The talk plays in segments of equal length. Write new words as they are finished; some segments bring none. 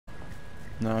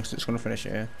No, cause it's gonna finish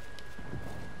it here.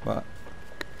 But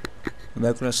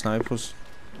they're gonna snipers.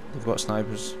 They've got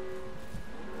snipers.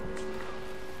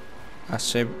 I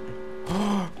say,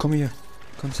 come here.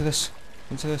 Come to this.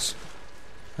 Come to this.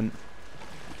 And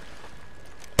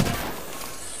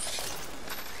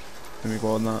let me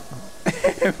go on that.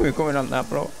 We're going on that,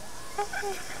 bro.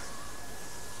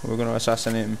 We're gonna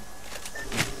assassinate him.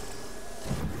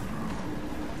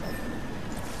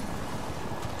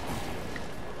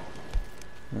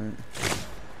 Right.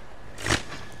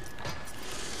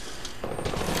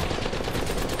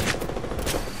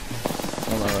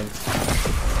 Oh my god.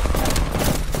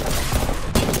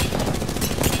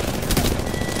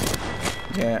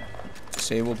 Yeah,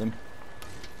 disabled him.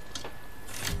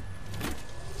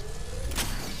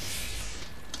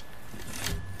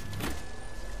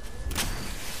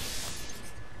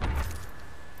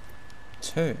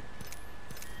 Two.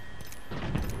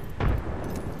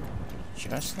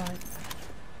 Just like that.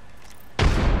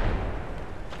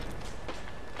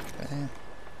 Damn.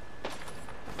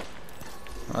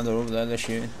 Oh, they're over there, they're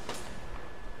shooting.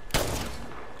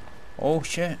 Oh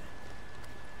shit.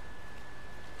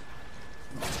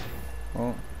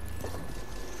 Oh.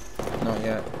 Not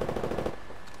yet.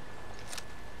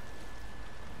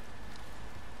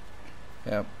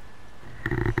 Yep.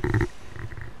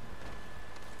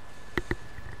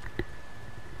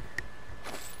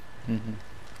 Mm-hmm.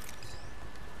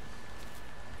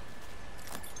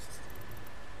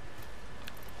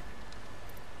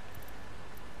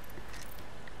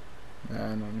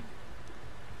 And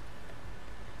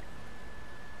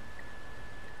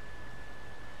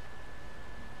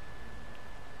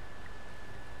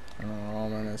oh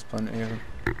man, there's plenty of them.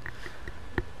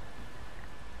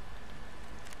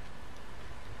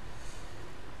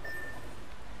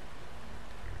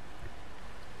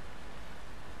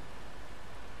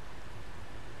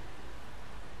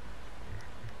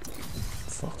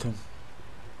 Fuck him.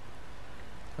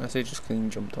 I say just clean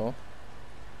jumped off.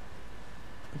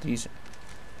 These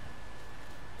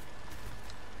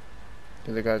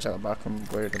the guys at the back I'm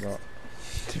worried about.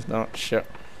 They've not shit.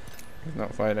 They've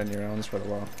not fired any rounds for a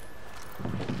while.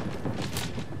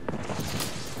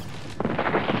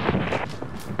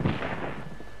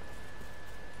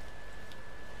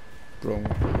 Wrong.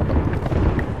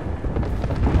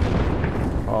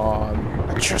 Oh,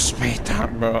 I just made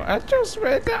that, bro. I just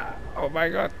made that. Oh my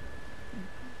god.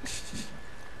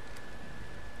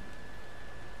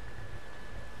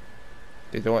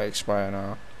 They don't expire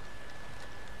now.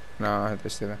 Nah, they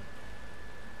stay there.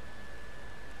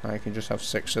 Now you can just have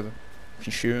 6 of them. If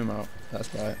you shoot them out,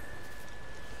 that's about it.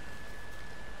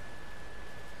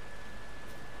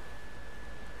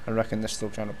 I reckon they're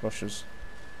still trying to push us.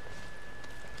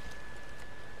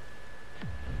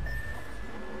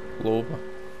 Loba.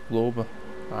 Loba.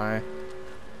 Aye.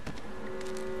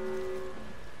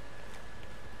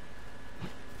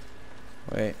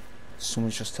 Wait.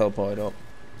 Someone's just teleported up.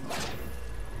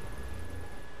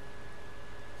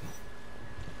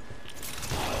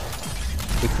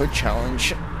 We could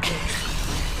challenge. No.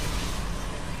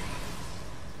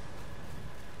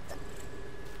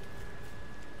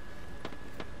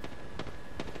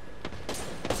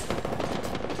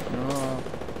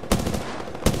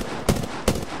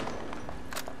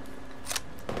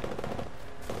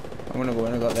 I'm gonna go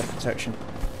in. I got death protection.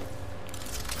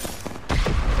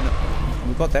 No,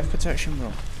 we got death protection,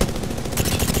 bro.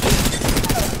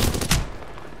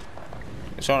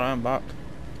 It's alright. I'm back.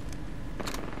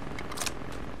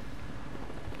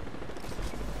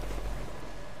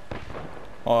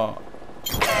 Oh.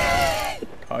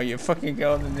 Oh, you fucking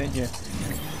killed him, didn't you?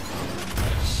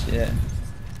 Shit.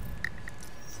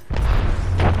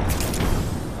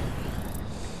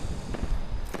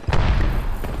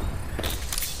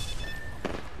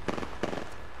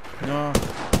 No.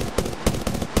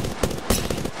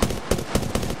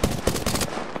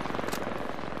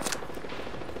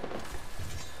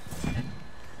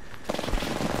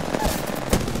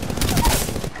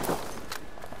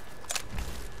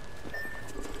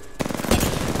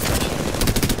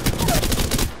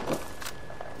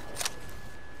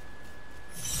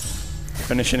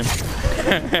 Finishing him.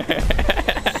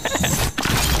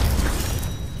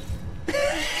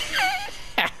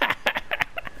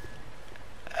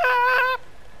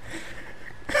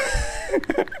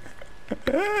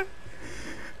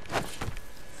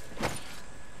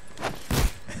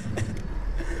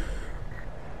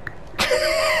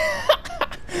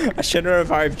 I should have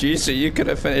revived you so you could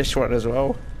have finished one as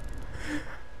well.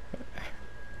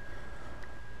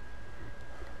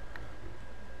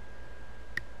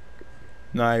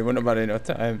 Nah, you wouldn't have had enough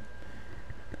time.